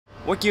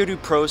What gear do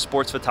pro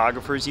sports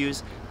photographers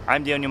use?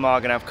 I'm Daniel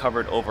Mogg and I've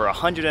covered over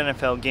 100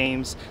 NFL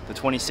games, the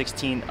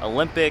 2016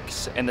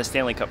 Olympics, and the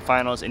Stanley Cup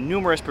Finals, and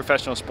numerous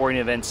professional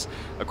sporting events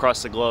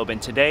across the globe. And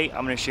today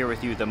I'm going to share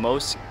with you the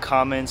most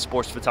common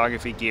sports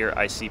photography gear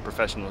I see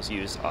professionals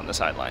use on the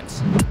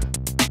sidelines.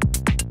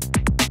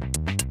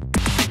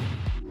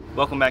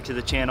 Welcome back to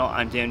the channel.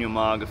 I'm Daniel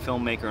Mogg, a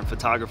filmmaker and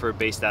photographer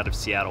based out of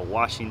Seattle,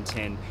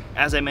 Washington.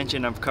 As I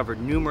mentioned, I've covered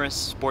numerous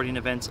sporting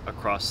events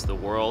across the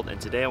world, and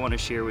today I want to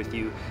share with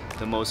you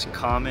the most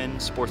common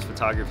sports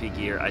photography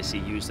gear I see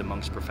used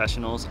amongst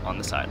professionals on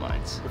the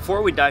sidelines.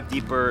 Before we dive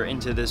deeper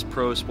into this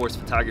pro sports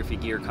photography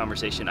gear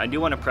conversation, I do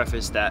want to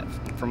preface that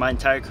for my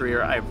entire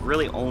career, I've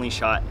really only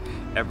shot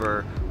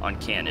ever on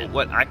Canon.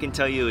 What I can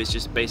tell you is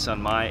just based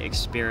on my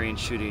experience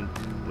shooting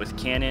with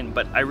Canon,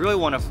 but I really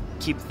want to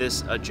keep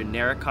this a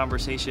generic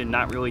conversation,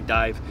 not really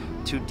dive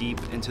too deep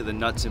into the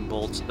nuts and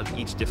bolts of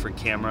each different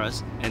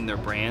cameras and their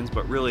brands,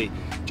 but really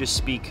just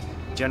speak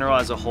general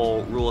as a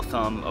whole, rule of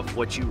thumb of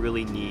what you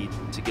really need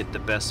to get the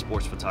best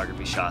sports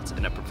photography shots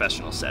in a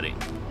professional setting.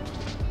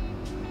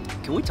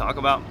 Can we talk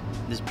about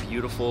this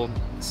beautiful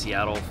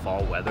Seattle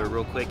fall weather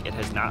real quick? It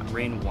has not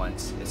rained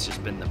once. It's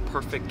just been the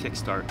perfect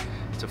kickstart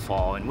to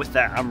fall. And with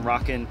that, I'm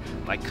rocking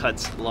my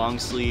Cuts long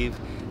sleeve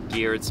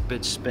gear. It's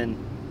just been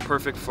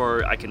perfect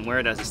for, I can wear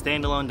it as a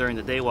standalone during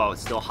the day while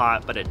it's still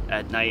hot, but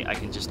at night I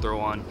can just throw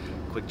on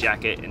a quick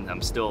jacket and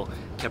I'm still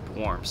kept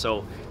warm.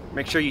 So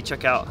make sure you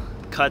check out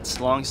Cuts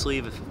long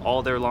sleeve,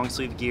 all their long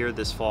sleeve gear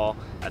this fall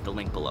at the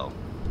link below.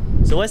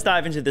 So let's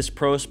dive into this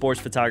pro sports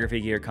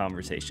photography gear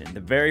conversation. The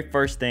very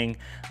first thing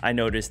I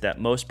noticed that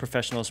most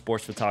professional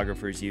sports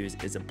photographers use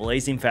is a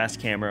blazing fast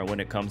camera when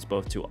it comes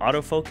both to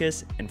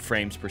autofocus and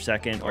frames per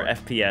second, or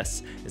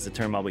FPS is the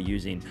term I'll be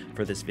using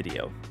for this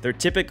video. They're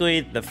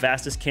typically the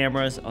fastest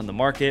cameras on the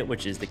market,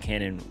 which is the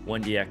Canon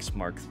 1DX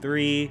Mark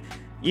III.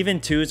 Even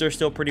 2s are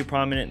still pretty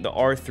prominent. The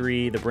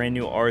R3, the brand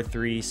new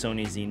R3,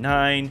 Sony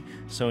Z9,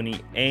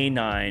 Sony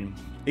A9.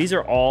 These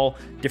are all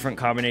different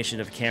combinations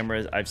of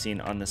cameras I've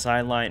seen on the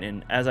sideline,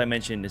 and as I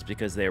mentioned, it's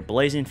because they are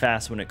blazing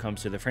fast when it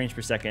comes to the frames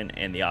per second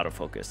and the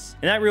autofocus.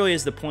 And that really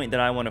is the point that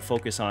I want to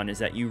focus on, is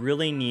that you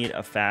really need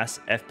a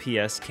fast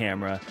FPS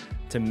camera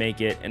to make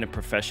it in a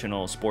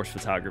professional sports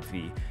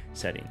photography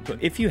setting. So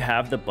if you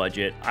have the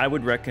budget, I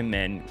would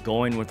recommend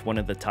going with one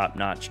of the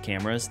top-notch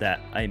cameras that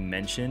I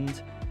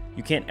mentioned.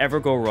 You can't ever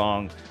go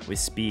wrong with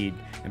speed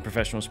in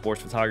professional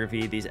sports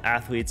photography. These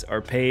athletes are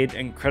paid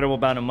an incredible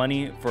amount of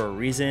money for a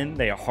reason.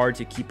 They are hard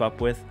to keep up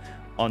with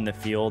on the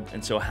field,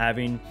 and so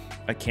having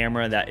a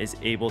camera that is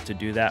able to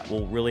do that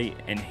will really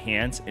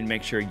enhance and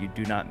make sure you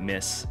do not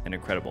miss an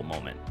incredible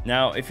moment.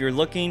 Now, if you're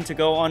looking to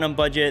go on a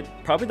budget,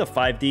 probably the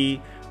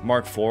 5D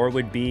Mark IV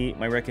would be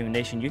my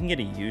recommendation. You can get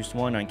a used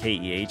one on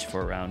KEH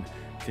for around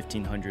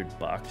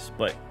 $1,500,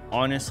 but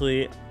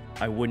honestly,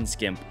 I wouldn't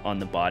skimp on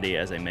the body,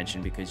 as I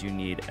mentioned, because you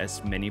need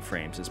as many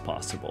frames as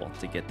possible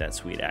to get that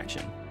sweet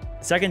action.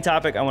 The second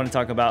topic I want to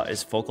talk about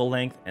is focal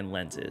length and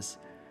lenses.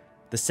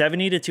 The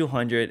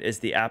 70-200 is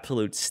the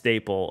absolute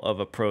staple of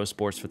a pro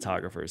sports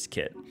photographer's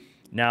kit.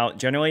 Now,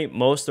 generally,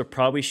 most are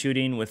probably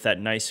shooting with that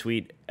nice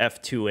sweet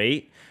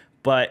f2.8,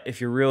 but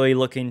if you're really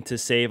looking to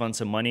save on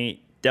some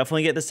money,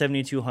 definitely get the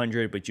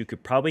 70-200, but you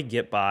could probably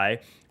get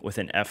by with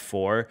an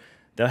f4.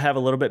 They'll have a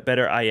little bit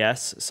better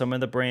IS, some of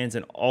the brands,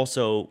 and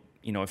also,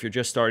 you know, if you're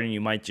just starting, you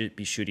might just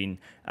be shooting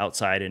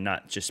outside and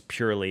not just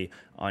purely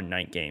on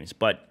night games.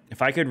 But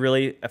if I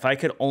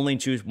could only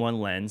choose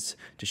one lens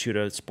to shoot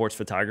a sports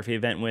photography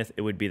event with,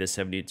 it would be the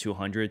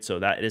 70-200. So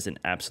that is an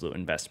absolute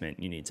investment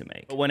you need to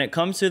make. But when it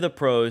comes to the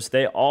pros,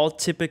 they all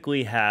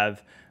typically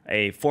have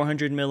a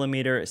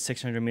 400mm,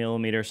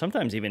 600mm,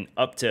 sometimes even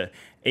up to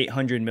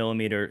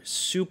 800mm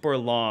super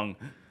long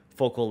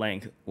focal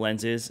length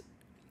lenses.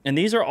 And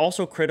these are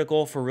also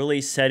critical for really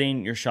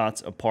setting your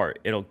shots apart.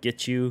 It'll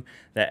get you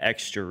that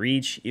extra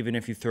reach, even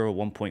if you throw a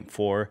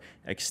 1.4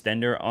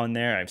 extender on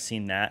there. I've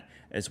seen that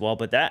as well,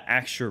 but that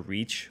extra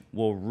reach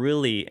will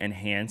really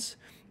enhance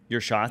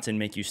your shots and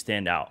make you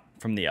stand out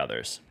from the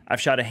others. I've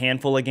shot a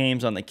handful of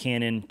games on the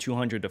Canon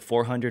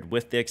 200-400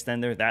 with the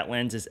extender. That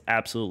lens is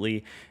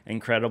absolutely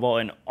incredible,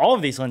 and all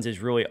of these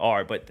lenses really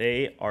are, but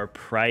they are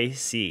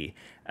pricey,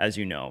 as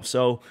you know.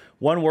 So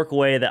one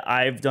workaway that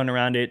I've done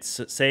around it,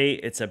 say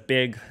it's a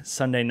big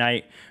Sunday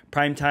night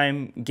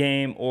primetime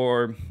game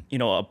or, you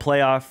know, a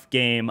playoff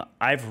game,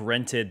 I've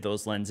rented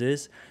those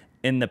lenses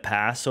in the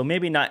past. So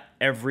maybe not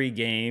every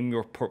game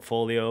your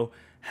portfolio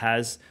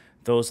has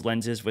those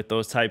lenses with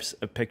those types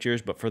of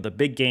pictures, but for the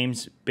big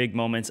games, big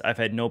moments, I've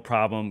had no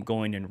problem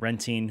going and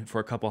renting for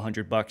a couple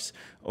 $100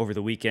 over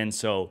the weekend.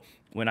 So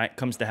when it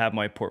comes to have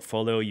my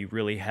portfolio, you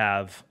really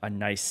have a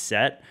nice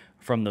set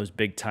from those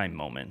big time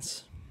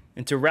moments.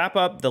 And to wrap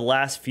up the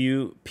last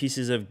few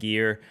pieces of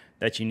gear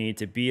that you need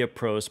to be a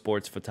pro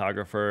sports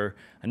photographer,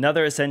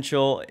 another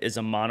essential is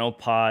a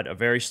monopod, a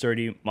very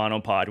sturdy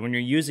monopod. When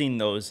you're using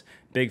those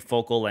big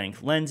focal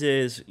length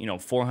lenses, you know,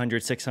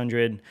 400,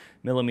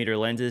 600mm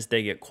lenses,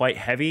 they get quite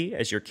heavy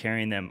as you're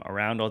carrying them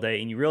around all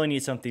day. And you really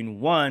need something,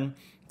 one,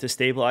 to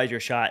stabilize your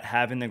shot,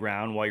 have in the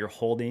ground while you're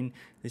holding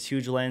this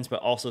huge lens,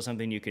 but also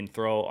something you can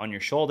throw on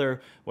your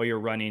shoulder while you're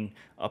running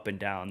up and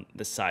down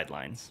the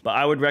sidelines. But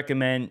I would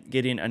recommend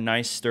getting a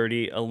nice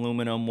sturdy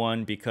aluminum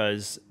one,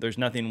 because there's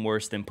nothing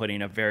worse than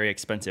putting a very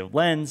expensive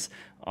lens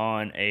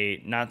on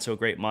a not so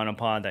great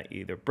monopod that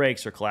either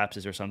breaks or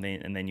collapses or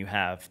something, and then you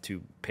have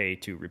to pay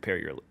to repair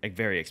your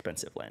very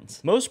expensive lens.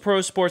 Most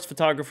pro sports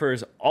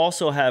photographers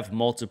also have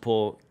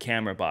multiple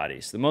camera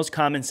bodies. The most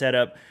common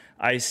setup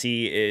I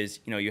see is,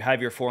 you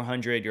have your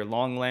 400, your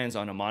long lens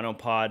on a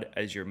monopod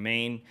as your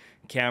main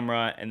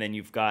camera, and then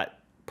you've got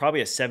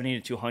probably a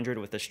 70 to 200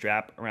 with a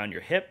strap around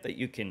your hip that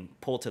you can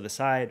pull to the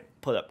side,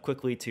 put up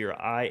quickly to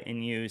your eye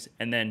and use,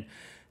 and then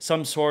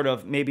some sort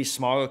of maybe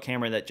smaller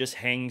camera that just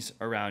hangs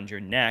around your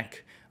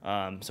neck.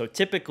 So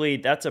typically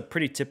that's a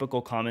pretty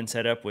typical common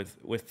setup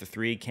with the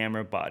 3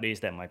 camera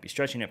bodies. That might be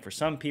stretching it for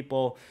some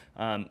people.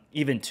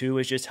 Even 2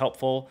 is just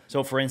helpful.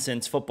 So for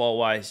instance, football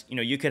wise,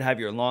 you could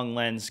have your long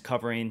lens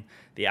covering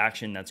the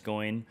action that's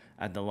going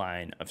at the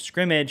line of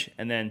scrimmage,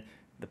 and then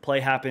the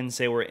play happens,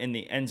 say we're in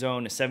the end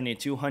zone. A 70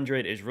 to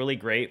 200 is really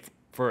great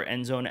for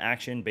end zone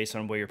action based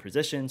on where you're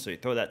positioned. So you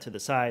throw that to the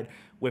side,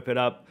 whip it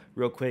up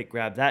real quick,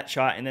 grab that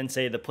shot, and then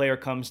say the player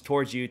comes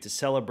towards you to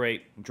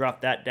celebrate,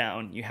 drop that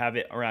down. You have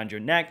it around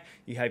your neck.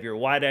 You have your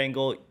wide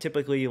angle,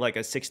 typically like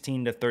a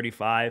 16 to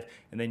 35,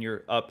 and then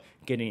you're up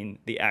getting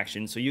the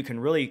action. So you can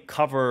really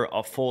cover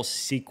a full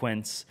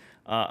sequence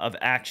of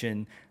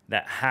action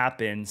that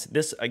happens.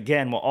 This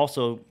again will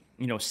also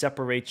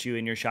separate you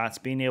in your shots,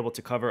 being able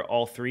to cover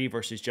all 3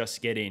 versus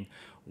just getting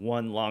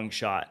one long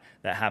shot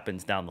that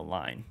happens down the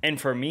line. And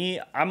for me,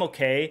 I'm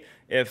okay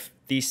if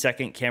these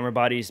second camera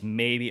bodies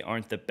maybe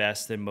aren't the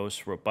best and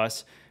most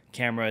robust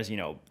cameras.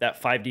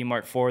 That 5D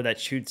Mark IV that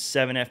shoots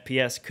 7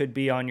 FPS could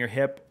be on your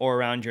hip or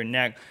around your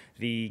neck.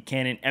 The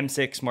Canon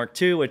M6 Mark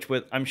II, which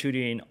I'm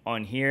shooting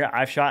on here.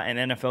 I've shot an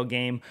NFL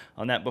game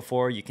on that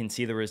before. You can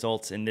see the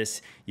results in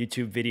this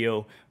YouTube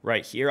video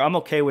right here. I'm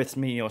okay with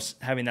me,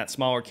 having that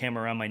smaller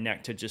camera around my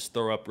neck to just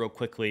throw up real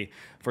quickly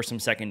for some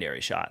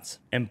secondary shots.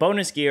 And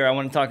bonus gear I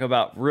want to talk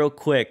about real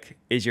quick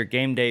is your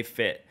Gameday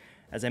Fit.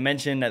 As I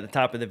mentioned at the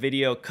top of the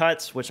video,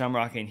 cuts, which I'm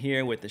rocking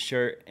here with the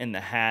shirt and the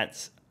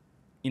hats.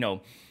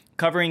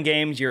 Covering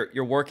games,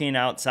 you're working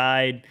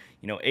outside,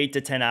 8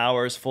 to 10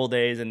 hours, full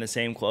days in the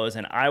same clothes.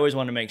 And I always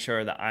want to make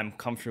sure that I'm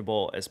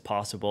comfortable as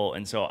possible.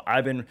 And so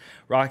I've been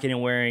rocking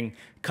and wearing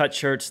cut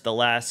shirts the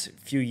last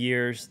few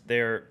years.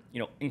 They're,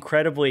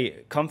 incredibly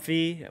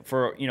comfy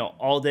for,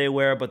 all day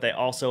wear, but they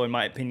also, in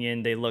my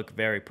opinion, they look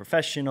very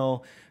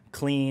professional,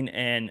 clean,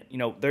 and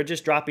they're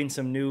just dropping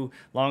some new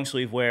long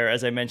sleeve wear,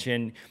 as I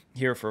mentioned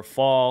here, for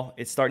fall.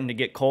 It's starting to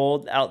get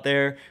cold out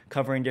there,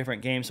 covering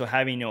different games, so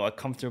having a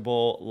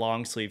comfortable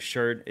long sleeve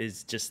shirt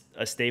is just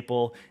a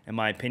staple in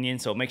my opinion.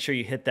 So make sure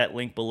you hit that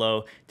link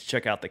below to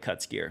check out the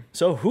cuts gear.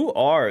 So who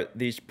are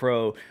these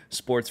pro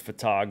sports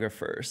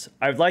photographers?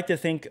 I'd like to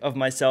think of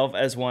myself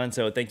as one,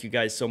 so thank you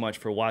guys so much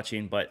for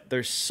watching, but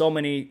there's so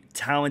many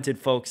talented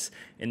folks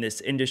in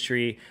this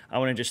industry. I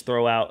want to just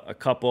throw out a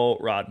couple.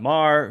 Rod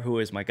Marr, who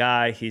is my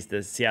guy, he's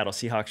the Seattle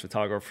Seahawks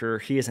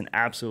photographer. He is an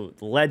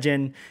absolute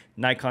legend,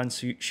 Nikon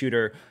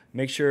shooter.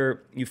 Make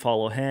sure you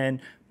follow him.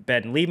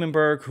 Ben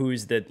Liebenberg,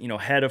 who's the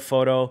head of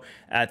photo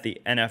at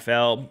the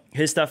NFL.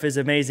 His stuff is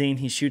amazing.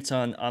 He shoots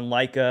on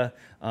Leica,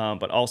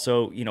 but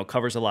also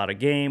covers a lot of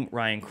game.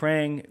 Ryan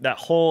Krang, that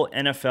whole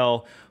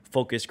NFL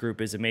focus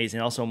group is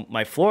amazing. Also,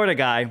 my Florida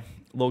guy,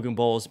 Logan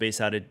Bowles, based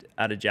out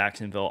of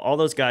Jacksonville. All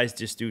those guys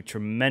just do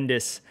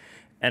tremendous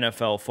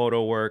NFL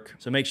photo work.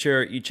 So make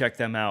sure you check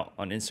them out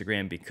on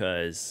Instagram,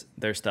 because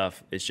their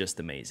stuff is just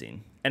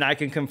amazing. And I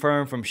can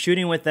confirm from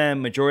shooting with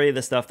them, majority of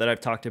the stuff that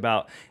I've talked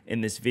about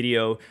in this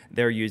video,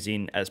 they're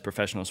using as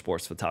professional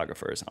sports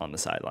photographers on the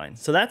sidelines.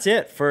 So that's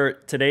it for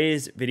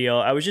today's video.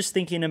 I was just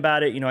thinking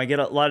about it. I get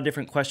a lot of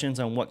different questions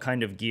on what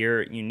kind of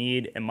gear you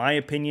need. In my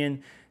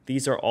opinion,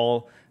 these are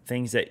all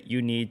things that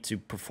you need to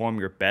perform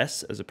your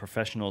best as a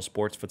professional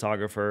sports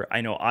photographer.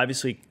 I know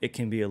obviously it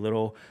can be a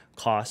little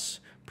cost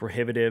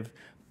prohibitive,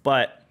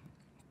 but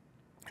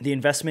the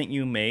investment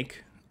you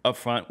make up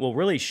front will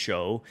really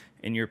show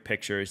in your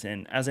pictures.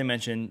 And as I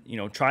mentioned,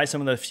 try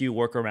some of the few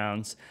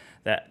workarounds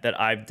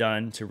that I've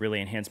done to really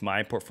enhance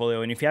my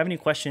portfolio. And if you have any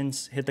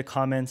questions, hit the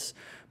comments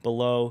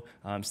below.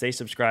 Stay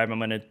subscribed. I'm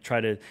going to try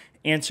to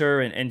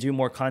answer and do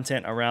more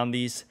content around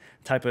these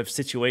type of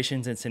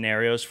situations and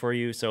scenarios for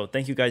you. So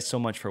thank you guys so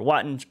much for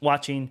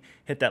watching.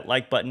 Hit that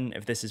like button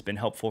if this has been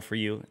helpful for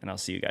you, and I'll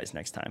see you guys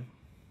next time.